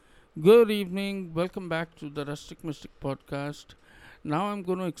Good evening. Welcome back to the Rustic Mystic podcast. Now I'm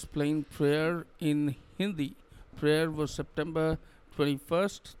going to explain prayer in Hindi. Prayer was September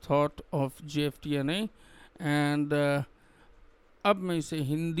 21st, thought of JFTNA, and अब मैं इसे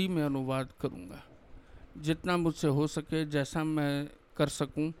हिंदी में अनुवाद करूँगा. जितना मुझसे हो सके, जैसा मैं कर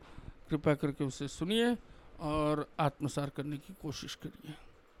सकूँ, कृपया करके उसे सुनिए और आत्मसार करने की कोशिश करिए.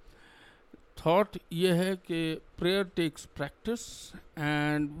 थॉट ये है कि prayer takes practice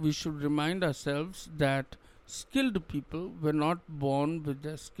and we should remind ourselves that skilled people were not born with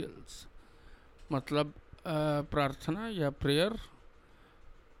their skills. मतलब प्रार्थना या प्रेयर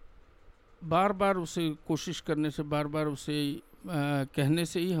बार बार उसे कोशिश करने से, बार बार उसे कहने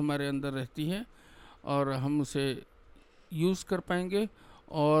से ही हमारे अंदर रहती है और हम उसे यूज़ कर पाएंगे.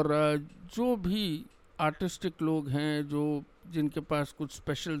 और जो भी आर्टिस्टिक लोग हैं, जो जिनके पास कुछ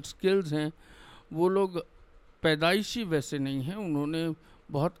स्पेशल स्किल्स हैं, वो लोग पैदाइशी वैसे नहीं हैं. उन्होंने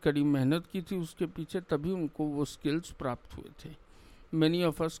बहुत कड़ी मेहनत की थी उसके पीछे, तभी उनको वो स्किल्स प्राप्त हुए थे. Many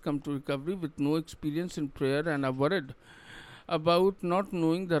of us come to recovery with no experience in prayer and are worried about not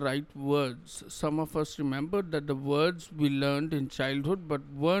knowing the right words. Some of us remembered that the words we learned in childhood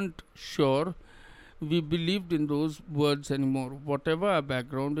but weren't sure we believed in those words anymore. Whatever our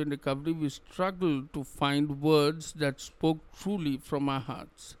background in recovery, we struggle to find words that spoke truly from our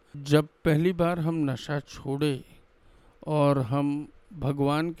hearts. जब पहली बार हम नशा छोड़े और हम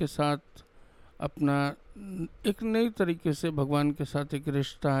भगवान के साथ अपना एक नई तरीके से भगवान के साथ एक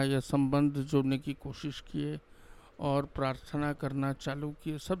रिश्ता या संबंध जोड़ने की कोशिश किए और प्रार्थना करना चालू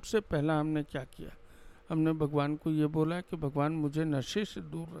किए, सबसे पहला हमने क्या किया? हमने भगवान को ये बोला कि भगवान मुझे नशे से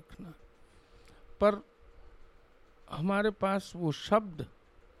दूर रखना. पर हमारे पास वो शब्द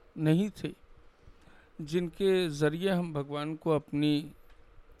नहीं थे जिनके ज़रिए हम भगवान को अपनी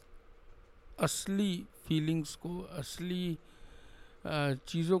असली फीलिंग्स को, असली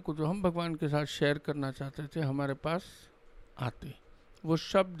चीज़ों को जो हम भगवान के साथ शेयर करना चाहते थे, हमारे पास आते. वो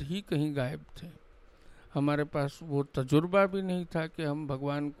शब्द ही कहीं गायब थे. हमारे पास वो तजुर्बा भी नहीं था कि हम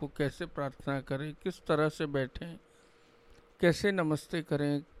भगवान को कैसे प्रार्थना करें, किस तरह से बैठें, कैसे नमस्ते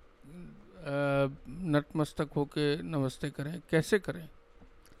करें, नतमस्तक होके नमस्ते करें, कैसे करें.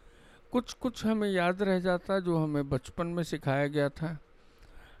 कुछ कुछ हमें याद रह जाता जो हमें बचपन में सिखाया गया था,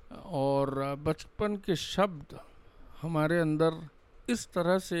 और बचपन के शब्द हमारे अंदर इस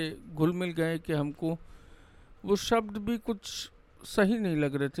तरह से घुल मिल गए कि हमको वो शब्द भी कुछ सही नहीं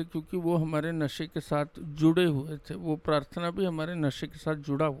लग रहे थे, क्योंकि वो हमारे नशे के साथ जुड़े हुए थे. वो प्रार्थना भी हमारे नशे के साथ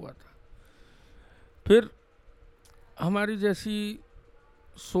जुड़ा हुआ था. फिर हमारी जैसी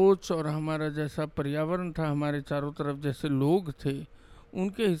सोच और हमारा जैसा पर्यावरण था, हमारे चारों तरफ जैसे लोग थे,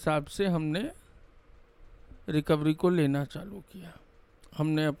 उनके हिसाब से हमने रिकवरी को लेना चालू किया.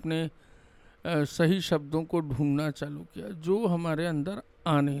 हमने अपने सही शब्दों को ढूंढना चालू किया जो हमारे अंदर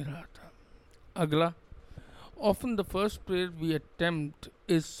आ नहीं रहा था. अगला, often the first prayer we attempt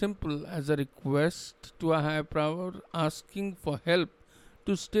is simple as a request to a higher power, asking for help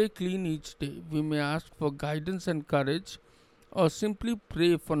to stay clean each day. We may ask for guidance and courage, or simply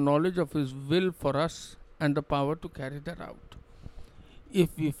pray for knowledge of His will for us and the power to carry that out.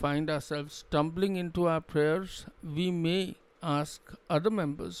 If we find ourselves stumbling into our prayers, we may ask other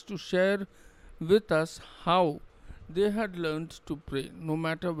members to share with us how they had learned to pray. No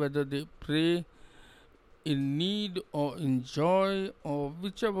matter whether they pray in need or in joy or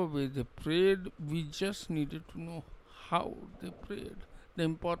whichever way they prayed, we just needed to know how they prayed. The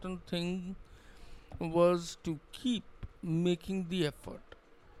important thing was to keep making the effort.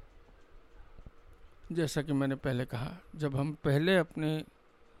 जैसा कि मैंने पहले कहा, जब हम पहले अपने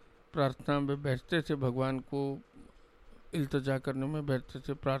प्रार्थना में बैठते थे, भगवान को इल्तिजा करने में बैठते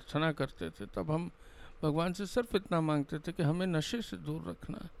थे, प्रार्थना करते थे, तब हम भगवान से सिर्फ इतना मांगते थे कि हमें नशे से दूर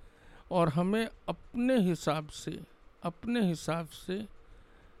रखना और हमें अपने हिसाब से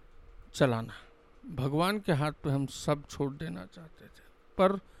चलाना. भगवान के हाथ पे हम सब छोड़ देना चाहते थे,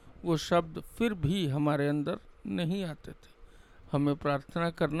 पर वो शब्द फिर भी हमारे अंदर नहीं आते थे. हमें प्रार्थना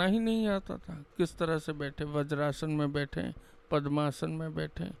करना ही नहीं आता था. किस तरह से बैठे, वज्रासन में बैठें, पद्मासन में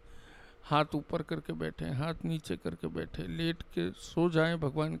बैठें, हाथ ऊपर करके बैठें, हाथ नीचे करके बैठें, लेट के सो जाएं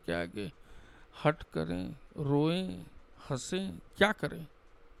भगवान के आगे, हट करें, रोएं, हंसें, क्या करें,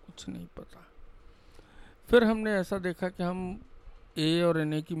 कुछ नहीं पता. फिर हमने ऐसा देखा कि हम ए और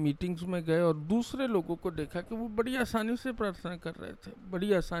एन ए की मीटिंग्स में गए और दूसरे लोगों को देखा कि वो बड़ी आसानी से प्रार्थना कर रहे थे,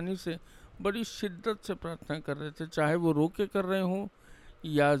 बड़ी आसानी से, बड़ी शिद्दत से प्रार्थना कर रहे थे, चाहे वो रो के कर रहे हों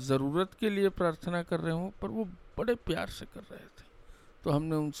या ज़रूरत के लिए प्रार्थना कर रहे हों, पर वो बड़े प्यार से कर रहे थे. तो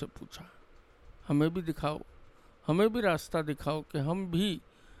हमने उनसे पूछा, हमें भी दिखाओ, हमें भी रास्ता दिखाओ कि हम भी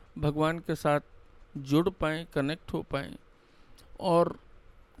भगवान के साथ जुड़ पाएँ, कनेक्ट हो पाएँ और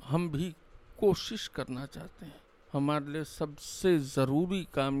हम भी कोशिश करना चाहते हैं। हमारे लिए सबसे ज़रूरी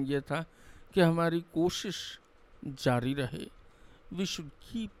काम ये था कि हमारी कोशिश जारी रहे। We should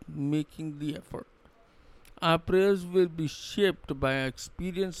keep making the effort. Our prayers will be shaped by our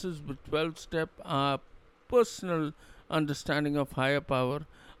experiences with 12-step, our personal understanding of higher power.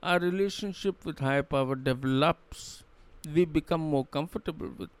 Our relationship with higher power develops. We become more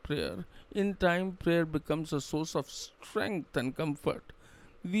comfortable with prayer. In time, prayer becomes a source of strength and comfort.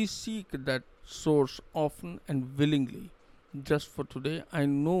 We seek that source often and willingly. Just for today, I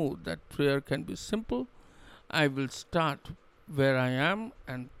know that prayer can be simple. I will start where I am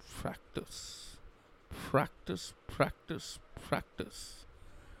and practice. Practice, practice, practice.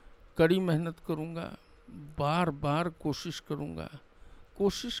 कड़ी मेहनत करूँगा, बार बार कोशिश करूँगा,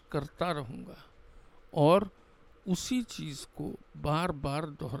 कोशिश करता रहूँगा और उसी चीज़ को बार बार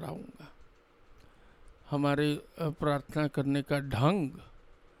दोहराऊँगा। हमारे प्रार्थना करने का ढंग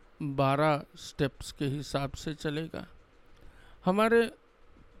 12 स्टेप्स के हिसाब से चलेगा। हमारे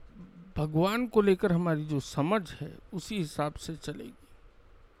भगवान को लेकर हमारी जो समझ है उसी हिसाब से चलेगी।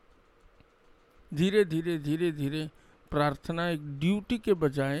 धीरे धीरे धीरे धीरे प्रार्थना एक ड्यूटी के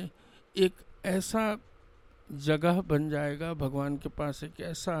बजाय एक ऐसा जगह बन जाएगा, भगवान के पास एक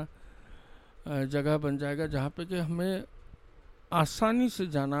ऐसा जगह बन जाएगा जहाँ पे कि हमें आसानी से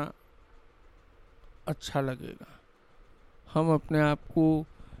जाना अच्छा लगेगा। हम अपने आप को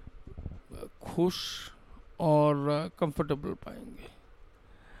खुश और कंफर्टेबल पाएंगे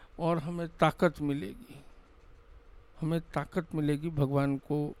और हमें ताकत मिलेगी। हमें ताकत मिलेगी भगवान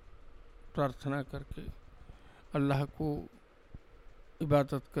को प्रार्थना करके, अल्लाह को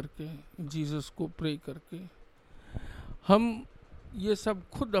इबादत करके, जीसस को प्रे करके। हम ये सब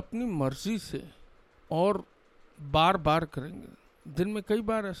खुद अपनी मर्जी से और बार बार करेंगे। दिन में कई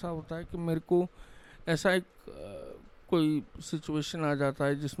बार ऐसा होता है कि मेरे को ऐसा एक कोई सिचुएशन आ जाता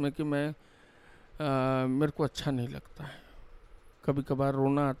है जिसमें कि मेरे को अच्छा नहीं लगता है। कभी कभार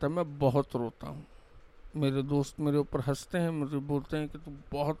रोना आता है, मैं बहुत रोता हूँ। मेरे दोस्त मेरे ऊपर हंसते हैं, मुझे बोलते हैं कि तू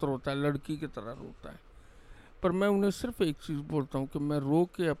बहुत रोता है, लड़की की तरह रोता है। पर मैं उन्हें सिर्फ एक चीज़ बोलता हूँ कि मैं रो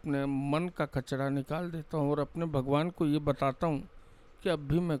के अपने मन का कचरा निकाल देता हूँ और अपने भगवान को ये बताता हूँ कि अब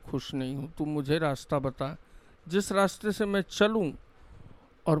भी मैं खुश नहीं हूँ। तू मुझे रास्ता बता जिस रास्ते से मैं चलूँ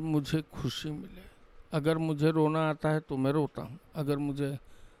और मुझे खुशी मिले। अगर मुझे रोना आता है तो मैं रोता हूँ, अगर मुझे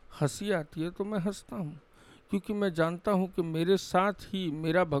हंसी आती है तो मैं हंसता हूँ, क्योंकि मैं जानता हूँ कि मेरे साथ ही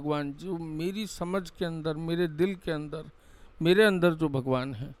मेरा भगवान, जो मेरी समझ के अंदर, मेरे दिल के अंदर, मेरे अंदर जो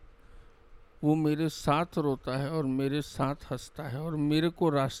भगवान है वो मेरे साथ रोता है और मेरे साथ हंसता है और मेरे को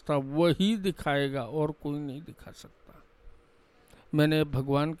रास्ता वही दिखाएगा और कोई नहीं दिखा सकता। मैंने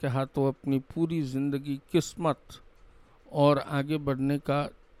भगवान के हाथों अपनी पूरी ज़िंदगी, किस्मत और आगे बढ़ने का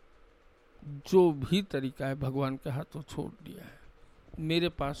जो भी तरीका है भगवान के हाथों छोड़ दिया है। मेरे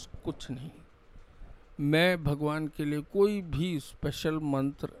पास कुछ नहीं। मैं भगवान के लिए कोई भी स्पेशल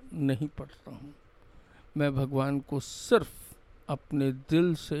मंत्र नहीं पढ़ता हूँ। मैं भगवान को सिर्फ अपने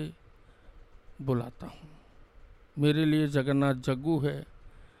दिल से बुलाता हूँ। मेरे लिए जगन्नाथ जग्गू है,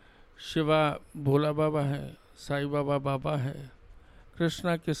 शिवा भोला बाबा है, साईं बाबा बाबा है,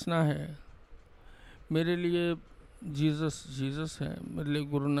 कृष्णा कृष्णा है। मेरे लिए जीसस जीसस है, मेरे लिए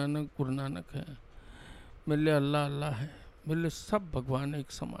गुरु नानक है, मेरे लिए अल्लाह अल्लाह है। मेरे लिए सब भगवान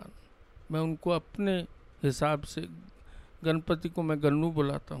एक समान। मैं उनको अपने हिसाब से, गणपति को मैं गन्नू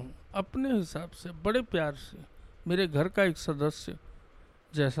बुलाता हूँ अपने हिसाब से, बड़े प्यार से। मेरे घर का एक सदस्य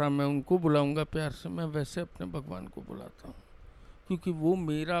जैसा मैं उनको बुलाऊंगा प्यार से, मैं वैसे अपने भगवान को बुलाता हूँ, क्योंकि वो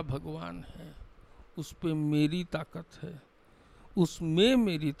मेरा भगवान है। उस पे मेरी ताकत है, उसमें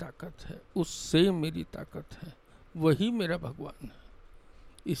मेरी ताकत है, उससे मेरी ताकत है। वही मेरा भगवान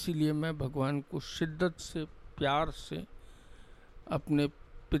है। इसीलिए मैं भगवान को शिद्दत से, प्यार से, अपने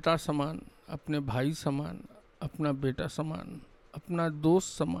पिता समान, अपने भाई समान, अपना बेटा समान, अपना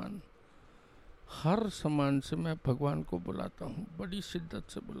दोस्त समान, हर समान से मैं भगवान को बुलाता हूँ, बड़ी शिद्दत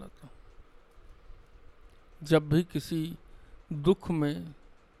से बुलाता हूँ। जब भी किसी दुख में,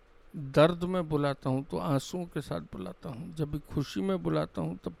 दर्द में बुलाता हूँ तो आंसुओं के साथ बुलाता हूँ। जब भी खुशी में बुलाता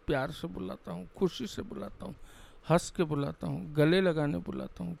हूँ तब प्यार से बुलाता हूँ, खुशी से बुलाता हूँ, हंस के बुलाता हूँ, गले लगाने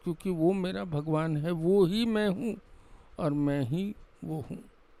बुलाता हूँ, क्योंकि वो मेरा भगवान है। वो ही मैं हूँ और मैं ही वो हूँ।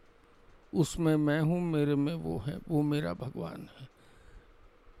 उसमें मैं हूँ, मेरे में वो है, वो मेरा भगवान है।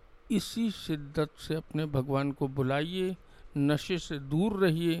 इसी शिद्दत से अपने भगवान को बुलाइए, नशे से दूर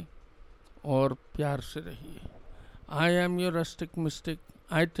रहिए और प्यार से रहिए। I am your rustic mystic,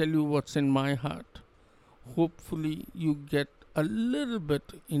 I tell you what's in my heart. Hopefully you get a little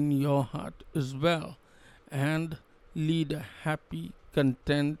bit in your heart as well and lead a happy,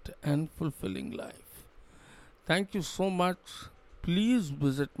 content and fulfilling life. Thank you so much. Please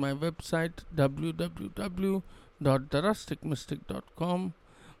visit my website www.therusticmystic.com।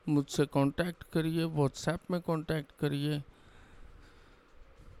 मुझसे contact करिए, WhatsApp में contact करिए,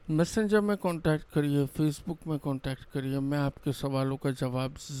 messenger में contact करिए, Facebook में contact करिए। मैं आपके सवालों का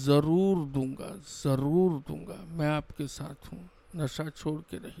जवाब ज़रूर दूंगा। मैं आपके साथ हूँ। नशा छोड़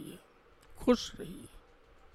के रहिए, खुश रहिए।